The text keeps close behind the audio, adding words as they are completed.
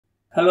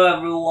Hello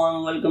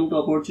everyone, welcome to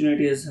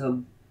Opportunities Hub.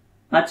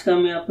 আজকে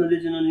আমি আপনাদের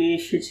জন্য নিয়ে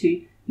এসেছি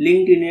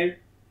লিঙ্কডইন এর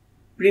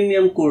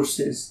প্রিমিয়াম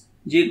কোর্সেস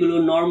যেগুলো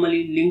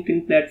নরমালি লিঙ্কডইন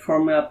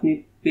প্ল্যাটফর্মে আপনি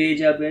পেয়ে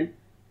যাবেন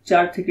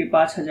 4 থেকে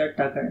 5,000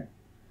 টাকায়।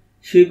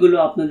 সেগুলো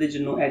আপনাদের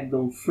জন্য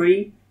একদম ফ্রি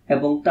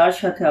এবং তার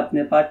সাথে আপনি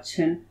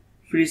পাচ্ছেন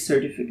ফ্রি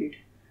সার্টিফিকেট।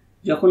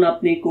 যখন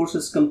আপনি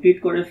কোর্সেস কমপ্লিট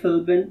করে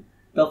ফেলবেন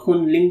তখন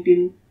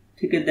লিঙ্কডইন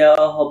থেকে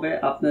দেওয়া হবে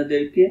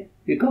আপনাদেরকে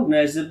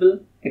রিকগনাইজেবল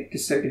একটি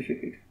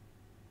সার্টিফিকেট।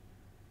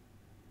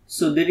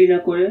 সো দেরি না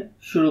করে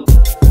শুরু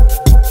করুন।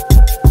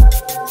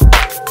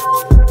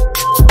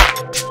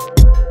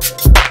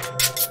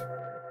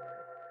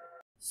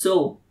 So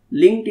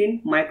LinkedIn,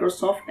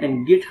 Microsoft and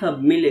GitHub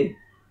মিলে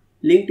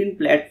লিঙ্কডইন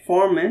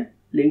প্ল্যাটফর্মে,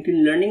 লিঙ্কডইন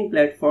লার্নিং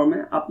প্ল্যাটফর্মে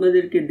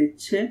আপনাদেরকে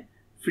দিচ্ছে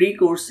ফ্রি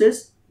কোর্সেস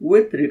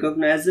উইথ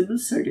রিকগনাইজেবল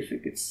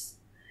সার্টিফিকেটস।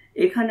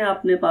 এখানে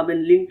আপনি পাবেন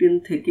লিঙ্কডইন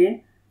থেকে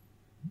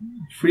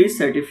free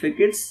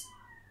certificates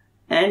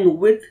and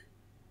with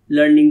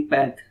learning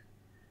path.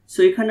 So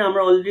এখানে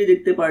আমরা অলরেডি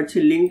দেখতে পাচ্ছি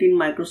LinkedIn,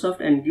 Microsoft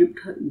and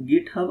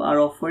GitHub are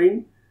offering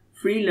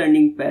free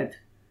learning path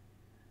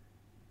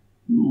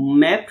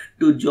mapped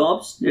to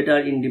jobs that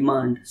are in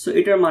demand. So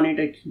এটার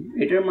মানেটা কি?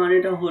 এটার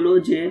মানেটা হলো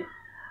যে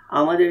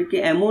আমাদেরকে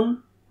এমন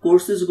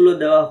কোর্সেসগুলো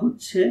দেওয়া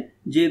হচ্ছে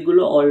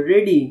যেগুলো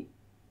already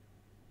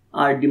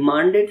are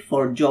demanded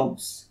for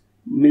jobs,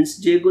 means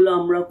যেগুলো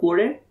আমরা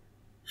করে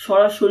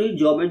সরাসরি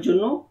জবের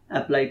জন্য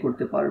অ্যাপ্লাই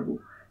করতে পারবো।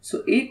 সো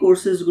এই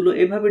কোর্সেসগুলো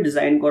এভাবে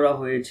ডিজাইন করা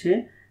হয়েছে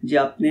যে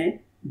আপনি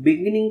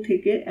বিগিনিং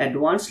থেকে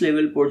অ্যাডভান্স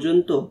লেভেল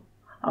পর্যন্ত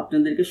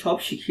আপনাদেরকে সব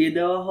শিখিয়ে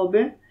দেওয়া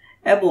হবে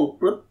এবং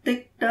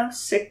প্রত্যেকটা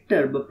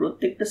সেক্টর বা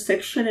প্রত্যেকটা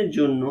সেকশনের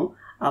জন্য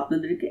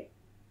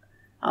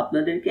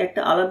আপনাদেরকে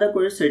একটা আলাদা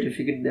করে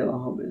সার্টিফিকেট দেওয়া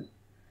হবে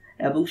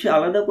এবং সে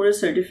আলাদা করে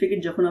সার্টিফিকেট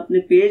যখন আপনি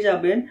পেয়ে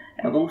যাবেন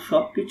এবং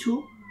সব কিছু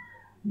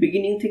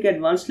বিগিনিং থেকে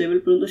অ্যাডভান্স লেভেল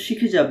পর্যন্ত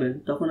শিখে যাবেন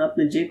তখন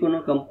আপনি যে কোনো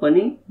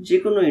কোম্পানি, যে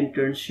কোনো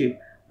ইন্টার্নশিপ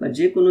বা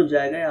যে কোনো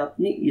জায়গায়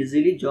আপনি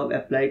ইজিলি জব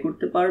অ্যাপ্লাই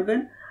করতে পারবেন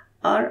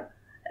আর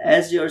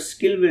as your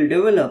skill will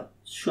develop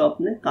so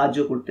আপনি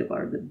কাজও করতে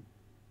পারবেন।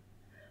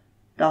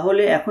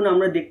 তাহলে এখন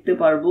আমরা দেখতে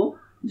পারবো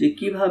যে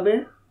কিভাবে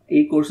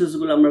এই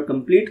কোর্সেসগুলো আমরা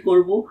কমপ্লিট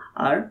করব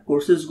আর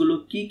কোর্সেসগুলো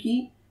কি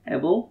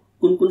এবং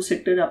কোন কোন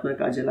সেক্টরে আপনার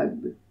কাজে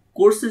লাগবে।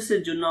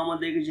 কোর্সেসের জন্য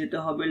আমাদেরকে যেতে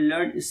হবে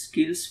learn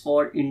skills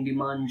for in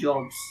demand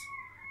jobs.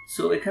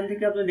 So এখান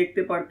থেকে আপনি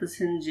দেখতে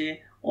পারতেছেন যে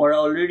ওরা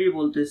অলরেডি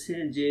বলতেছে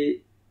যে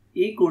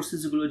এই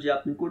কোর্সেসগুলো যে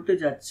আপনি করতে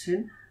যাচ্ছেন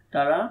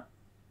তারা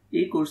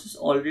এই কোর্সেস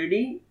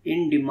অলরেডি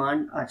ইন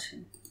ডিমান্ড আছে।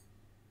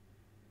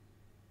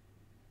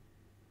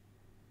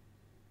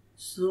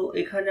 সো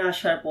এখানে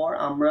আসার পর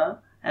আমরা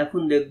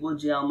এখন দেখব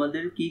যে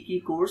আমাদের কি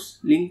কোর্স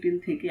লিঙ্কডইন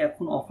থেকে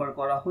এখন অফার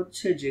করা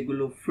হচ্ছে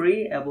যেগুলো ফ্রি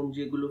এবং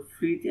যেগুলো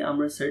ফ্রিতে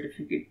আমরা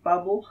সার্টিফিকেট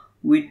পাবো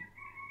with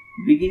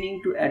beginning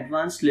to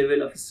advance level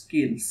of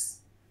skills.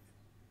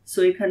 So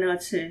এখানে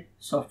আছে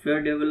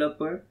সফটওয়্যার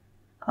ডেভেলপার।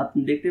 আপনি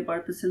দেখতে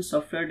পারতেছেন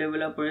সফটওয়্যার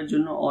ডেভেলপারের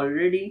জন্য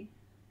already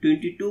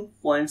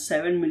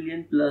 22.7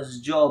 million plus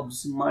jobs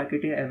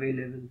market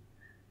available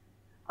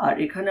আর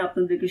এখানে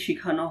আপনাদেরকে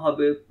শেখানো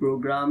হবে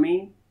programming,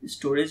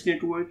 storage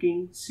networking,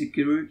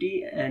 security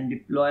and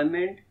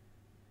deployment,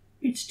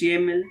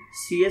 HTML,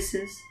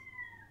 CSS,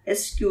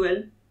 SQL,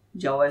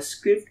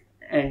 JavaScript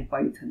and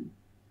Python।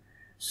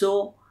 So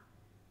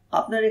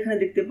আপনারা এখানে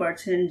দেখতে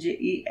পাচ্ছেন যে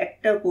এই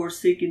একটা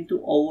কোর্সে কিন্তু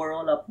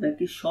ওভারঅল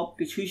আপনাকে সব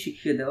কিছুই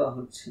শিখিয়ে দেওয়া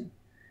হচ্ছে।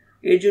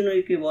 এর জন্য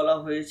একে বলা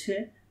হয়েছে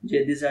যে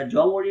these are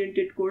job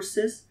oriented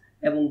courses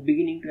এবং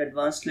beginning to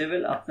advanced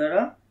level আপনারা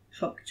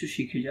সবকিছু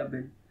শিখে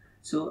যাবেন।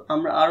 সো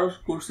আমরা আরো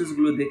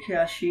কোর্সেসগুলো দেখে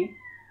আসি।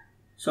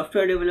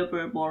 সফটওয়্যার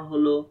ডেভেলপারের পর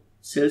হলো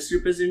সেলস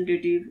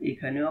রিপ্রেজেন্টেটিভ,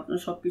 এখানেও আপনার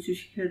সবকিছু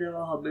শিখিয়ে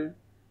দেওয়া হবে।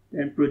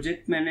 দেন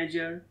project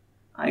manager,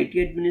 IT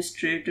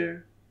administrator,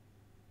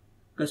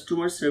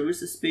 customer service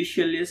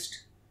specialist,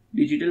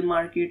 digital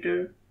marketer,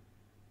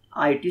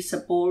 IT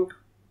support,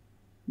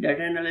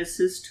 data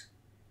analyst,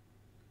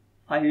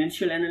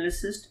 financial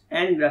analyst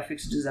and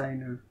graphics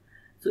designer.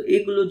 তো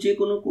এগুলো যে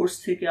কোনো কোর্স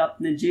থেকে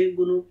আপনি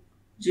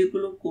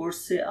যেগুলো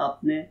কোর্সে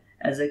আপনি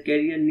অ্যাজ এ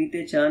ক্যারিয়ার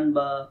নিতে চান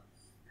বা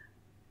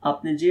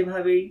আপনি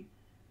যেভাবেই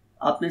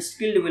আপনার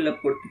স্কিল ডেভেলপ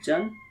করতে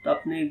চান তো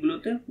আপনি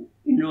এগুলোতে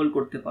এনরোল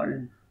করতে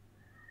পারেন।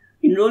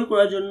 এনরোল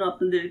করার জন্য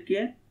আপনাদেরকে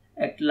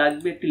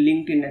লাগবে একটি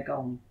লিঙ্কডইন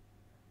অ্যাকাউন্ট।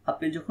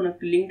 আপনি যখন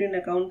একটা লিঙ্কডইন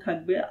অ্যাকাউন্ট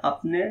থাকবে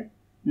আপনি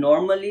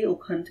নর্মালি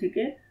ওখান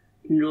থেকে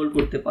এনরোল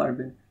করতে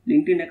পারবেন।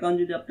 লিঙ্কডইন অ্যাকাউন্ট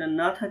যদি আপনার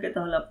না থাকে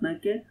তাহলে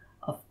আপনাকে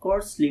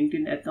অফকোর্স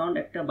লিঙ্কডইন অ্যাকাউন্ট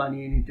একটা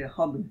বানিয়ে নিতে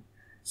হবে।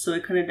 সো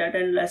এখানে ডাটা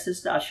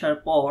অ্যানালাইসিসে আসার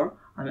পর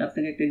আমি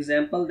আপনাকে একটা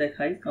এক্সাম্পল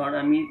দেখাই কারণ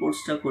আমি এই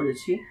কোর্সটা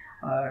করেছি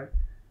আর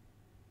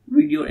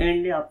ভিডিও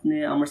এন্ডে আপনি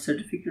আমার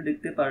সার্টিফিকেট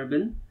দেখতে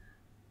পারবেন।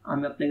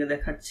 আমি আপনাকে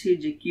দেখাচ্ছি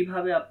যে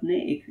কিভাবে আপনি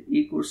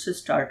এই কোর্সে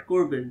স্টার্ট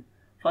করবেন।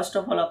 ফার্স্ট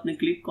অফ অল আপনি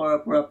ক্লিক করার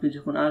পর আপনি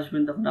যখন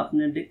আসবেন তখন আপনি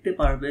দেখতে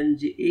পারবেন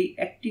যে এই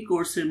একটি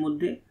কোর্সের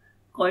মধ্যে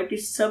কয়টি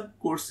সাব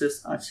কোর্সেস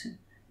আছে।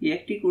 এই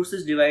একটি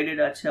কোর্সেস ডিভাইডেড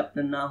আছে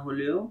আপনার না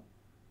হলেও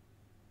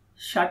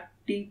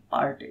 60টি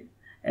পার্টে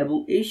এবং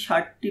এই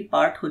 60টি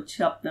পার্ট হচ্ছে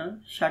আপনার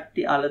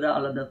 60টি আলাদা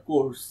আলাদা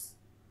কোর্স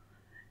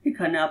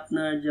এখানে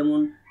আপনার যেমন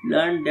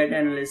লার্ন ডেটা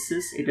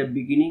অ্যানালাইসিস, এটা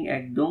বিগিনিং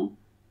একদম,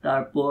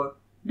 তারপর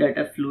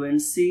ডেটা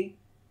ফ্লুয়েন্সি,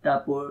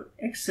 তারপর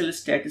এক্সেল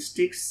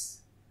স্ট্যাটিস্টিক্স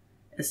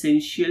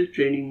এসেনশিয়াল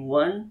ট্রেনিং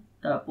 1,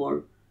 তারপর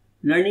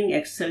লার্নিং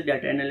এক্সেল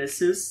ডেটা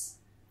অ্যানালিসিস,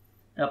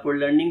 তারপর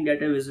লার্নিং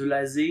ডেটা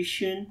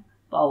ভিজুয়ালাইজেশন,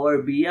 পাওয়ার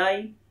বিআই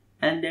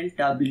অ্যান্ড দেন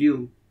টাব্লিউ।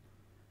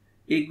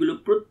 এইগুলো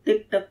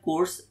প্রত্যেকটা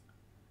কোর্স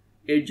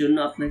এর জন্য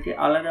আপনাকে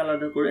আলাদা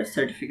আলাদা করে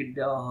সার্টিফিকেট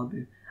দেওয়া হবে।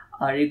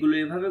 আর এগুলো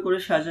এভাবে করে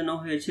সাজানো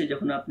হয়েছে,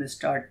 যখন আপনি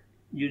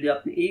যদি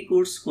আপনি এই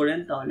কোর্স করেন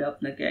তাহলে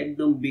আপনাকে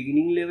একদম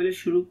বিগিনিং লেভেলে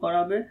শুরু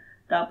করাবে,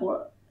 তারপর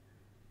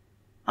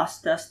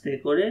আস্তে আস্তে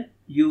করে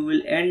you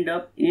will end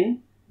up in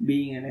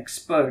being an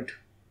expert.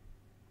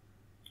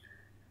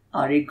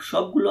 আর এই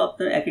সবগুলো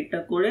আপনার এক একটা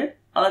করে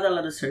আলাদা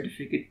আলাদা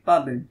সার্টিফিকেট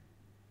পাবেন।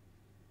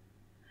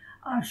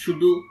 আর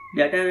শুধু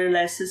ডেটা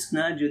অ্যানালাইসিস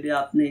না, যদি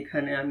আপনি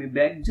এখানে আমি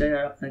ব্যাক যাই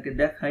আর আপনাকে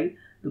দেখাই,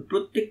 তো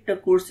প্রত্যেকটা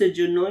কোর্সের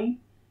জন্যই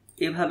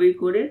এভাবেই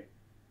করে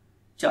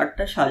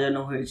চার্টটা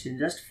সাজানো হয়েছে।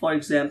 জাস্ট ফর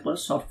এক্সাম্পল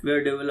সফটওয়্যার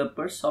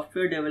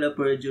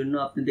ডেভেলপারের জন্য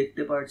আপনি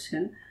দেখতে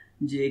পাচ্ছেন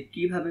যে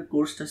কিভাবে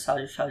কোর্সটা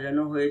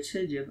সাজানো হয়েছে,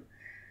 যে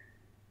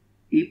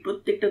এই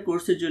প্রত্যেকটা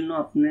কোর্সের জন্য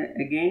আপনি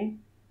অ্যাগেইন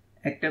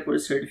একটা করে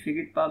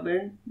সার্টিফিকেট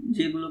পাবেন।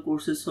 যেগুলো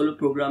কোর্সেস হলো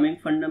programming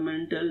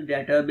fundamental,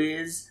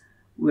 database,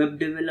 web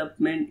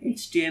development,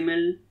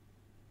 HTML,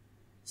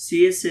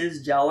 CSS,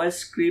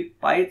 JavaScript,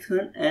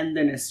 Python and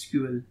then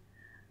SQL।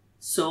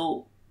 So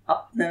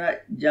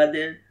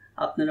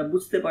আপনারা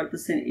বুঝতে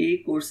পারতেছেন এই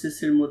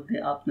কোর্সেসের মধ্যে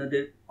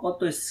আপনাদের কত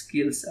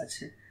স্কিলস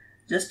আছে।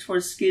 জাস্ট ফর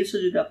স্কিলসও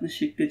যদি আপনি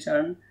শিখতে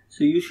চান, so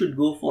you should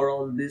go for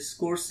all this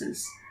courses.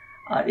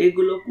 আর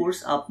এগুলো কোর্স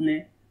আপনি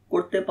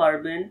করতে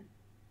পারবেন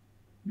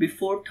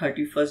বিফোর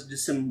 31st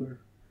ডিসেম্বর।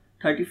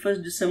 31st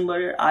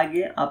ডিসেম্বরের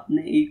আগে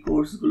আপনি এই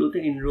কোর্সগুলোতে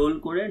এনরোল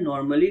করে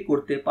নর্মালি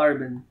করতে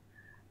পারবেন।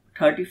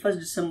 31st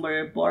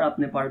ডিসেম্বরের পর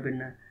আপনি পারবেন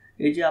না।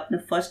 এই যে আপনি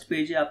ফার্স্ট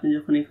পেজে আপনি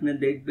যখন এখানে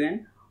দেখবেন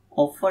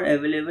offer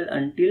available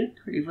until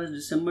 31st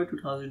December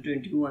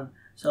 2021।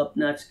 So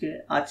আপনি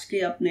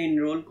আজকেই আপনি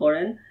এনরোল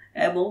করেন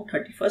এবং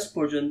 31st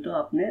পর্যন্ত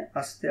আপনি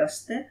আস্তে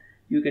আস্তে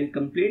you can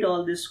complete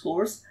all this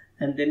course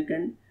and then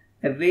can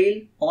avail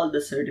all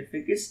the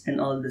certificates and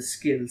all the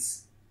skills.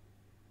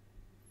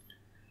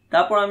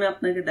 তারপর আমি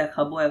আপনাকে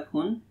দেখাবো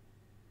এখন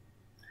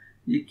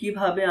যে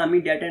কিভাবে আমি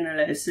ডেটা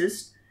অ্যানালাইসিস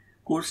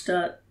কোর্সটা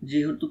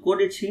যেহেতু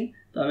করেছি,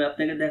 তো আমি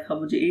আপনাকে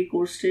দেখাবো যে এই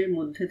কোর্সের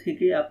মধ্যে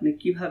থেকে আপনি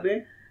কিভাবে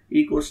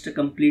এই কোর্সটা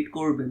কমপ্লিট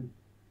করবেন।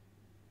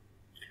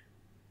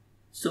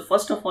 সো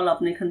ফার্স্ট অফ অল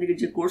আপনি এখান থেকে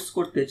যে কোর্স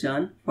করতে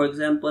চান, for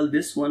example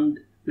this one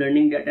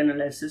learning data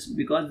analysis,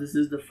 because this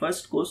is the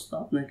first course, তো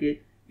আপনাকে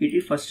এটি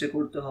ফার্স্টে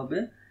করতে হবে।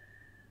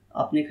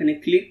 আপনি এখানে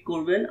ক্লিক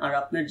করবেন, আর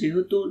আপনার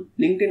যেহেতু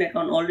লিঙ্কডইন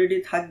অ্যাকাউন্ট অলরেডি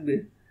থাকবে,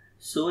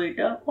 সো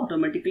এটা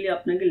অটোমেটিক্যালি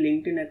আপনাকে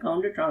লিঙ্কডইন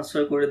অ্যাকাউন্টে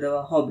ট্রান্সফার করে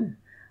দেওয়া হবে।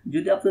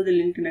 যদি আপনাদের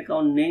লিঙ্কডইন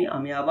অ্যাকাউন্ট নেই,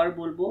 আমি আবার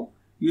বলবো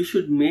you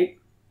should make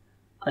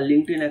a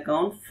LinkedIn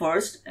account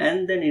first and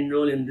then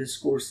enrol in this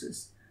courses.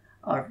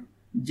 আর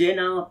যে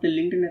নাম আপনি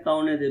লিঙ্কডইন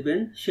অ্যাকাউন্টে দেবেন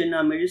সে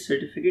নামেরই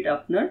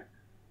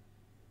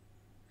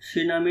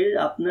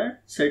আপনার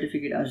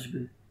সার্টিফিকেট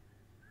আসবে।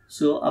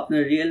 সো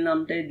আপনার রিয়েল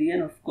নামটাই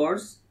দিয়েন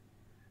অফকোর্স।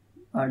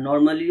 আর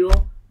নর্মালিও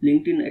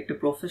লিঙ্কডইন একটা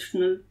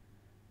professional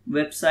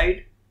website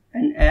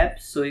and app,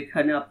 so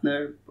এখানে আপনার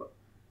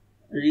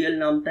রিয়েল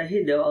নামটাই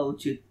দেওয়া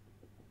উচিত।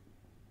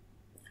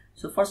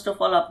 সো ফার্স্ট অফ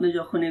অল আপনি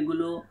যখন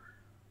এগুলো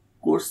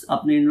কোর্স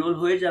আপনি এনরোল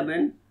হয়ে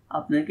যাবেন,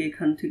 আপনাকে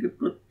এখান থেকে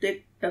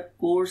প্রত্যেকটা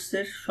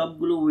কোর্সের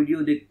সবগুলো ভিডিও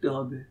দেখতে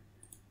হবে।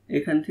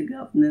 এখান থেকে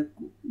আপনি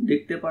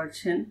দেখতে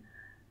পাচ্ছেন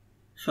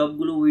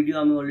সবগুলো ভিডিও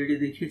আমি অলরেডি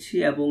দেখেছি,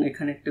 এবং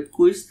এখানে একটা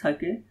কুইজ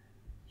থাকে,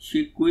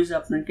 সেই কুইজ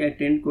আপনাকে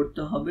অ্যাটেন্ড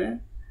করতে হবে,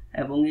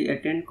 এবং এই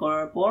অ্যাটেন্ড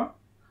করার পর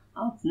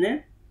আপনি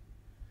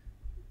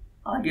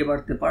আগে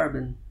বাড়তে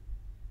পারবেন।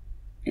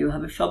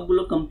 এভাবে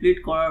সবগুলো কমপ্লিট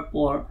করার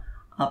পর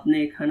আপনি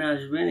এখানে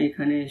আসবেন,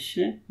 এখানে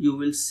এসে you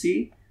will see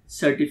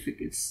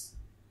certificates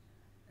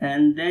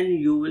and then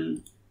you will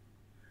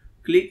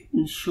click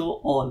in show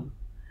all.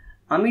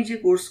 আমি যে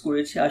কোর্স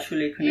করেছি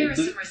আসলে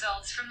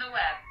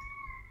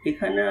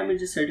এখানে আমি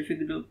যে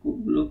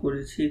সার্টিফিকেটগুলো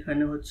করেছি,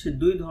 এখানে হচ্ছে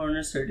 2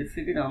 ধরনের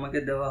সার্টিফিকেট আমাকে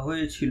দেওয়া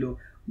হয়েছিল,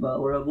 বা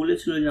ওরা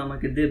বলেছিল যে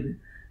আমাকে দেবে।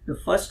 The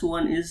first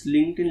one is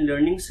LinkedIn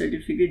Learning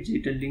Certificate,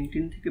 যেটা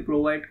LinkedIn থেকে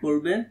প্রোভাইড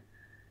করবে,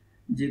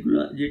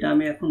 যেটা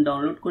আমি এখন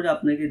ডাউনলোড করে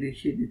আপনাকে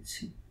দেখিয়ে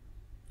দিচ্ছি।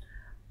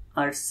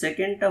 আর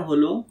সেকেন্ডটা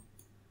হলো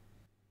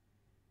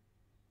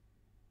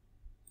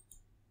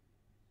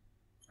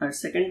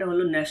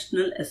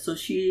national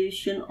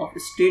association of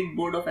state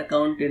board of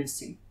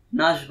accountancy,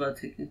 নাসবা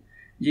থেকে,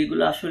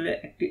 যেগুলো আসলে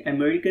একটি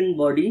আমেরিকান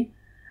বডি।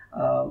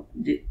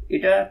 যে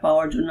এটা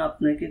পাওয়ার জন্য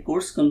আপনাকে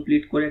কোর্স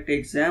কমপ্লিট করে একটা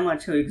এক্সাম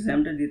আছে, ওই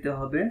এক্সামটা দিতে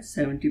হবে,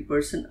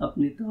 70% আপ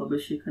নিতে হবে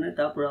সেখানে,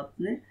 তারপর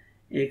আপনি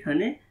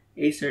এখানে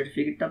এই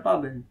সার্টিফিকেটটা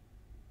পাবেন।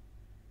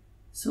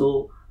 সো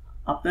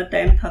আপনার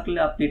টাইম থাকলে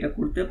আপনি এটা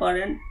করতে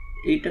পারেন।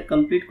 এইটা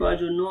কমপ্লিট করার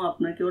জন্য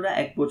আপনাকে ওরা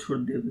 1 বছর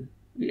দেবে।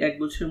 এই 1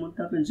 বছরের মধ্যে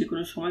আপনি যে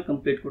কোনো সময়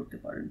কমপ্লিট করতে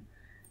পারেন।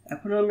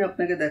 এখন আমি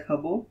আপনাকে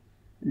দেখাবো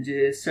যে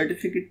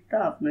সার্টিফিকেটটা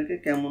আপনাকে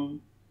কেমন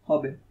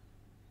হবে।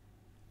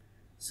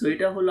 সো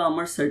এটা হলো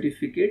আমার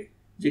সার্টিফিকেট,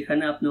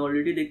 যেখানে আপনি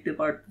অলরেডি দেখতে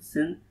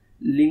পারতেছেন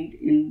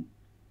লিঙ্কডইন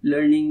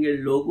লার্নিং এর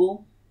লোগো,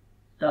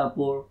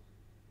 তারপর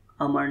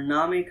আমার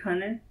নাম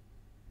এখানে,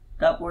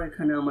 তারপর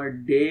এখানে আমার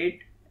ডেট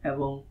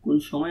এবং কোন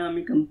সময়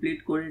আমি কমপ্লিট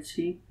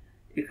করেছি,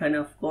 এখানে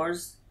of course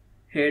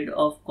head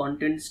of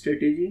content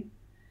strategy,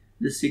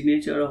 the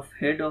signature of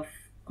head of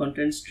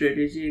content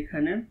strategy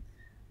এখানে।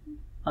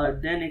 আর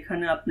দেন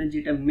এখানে আপনি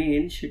যেটা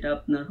মেন সেটা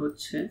আপনার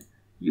হচ্ছে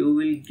you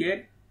will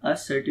get a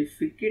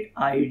certificate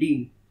ID,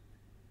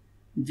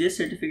 যে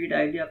সার্টিফিকেট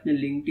আইডি আপনি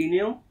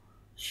লিঙ্কডইনেও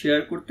শেয়ার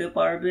করতে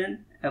পারবেন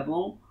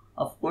এবং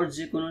অফকোর্স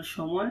যে কোনো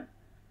সময়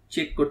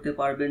চেক করতে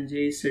পারবেন যে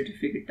এই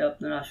সার্টিফিকেটটা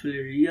আপনার আসলে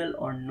real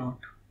or not.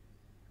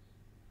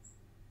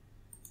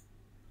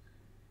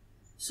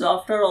 So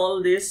after all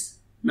this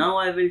now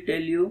I will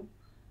tell you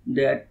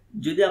that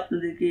যদি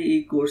আপনাদেরকে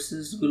এই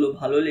কোর্সেসগুলো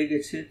ভালো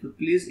লেগেছে তো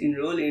প্লিজ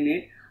এনরোল ইন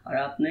ইট, আর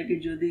আপনাকে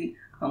যদি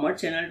আমার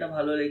চ্যানেলটা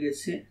ভালো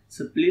লেগেছে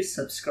সো প্লিজ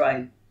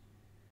সাবস্ক্রাইব।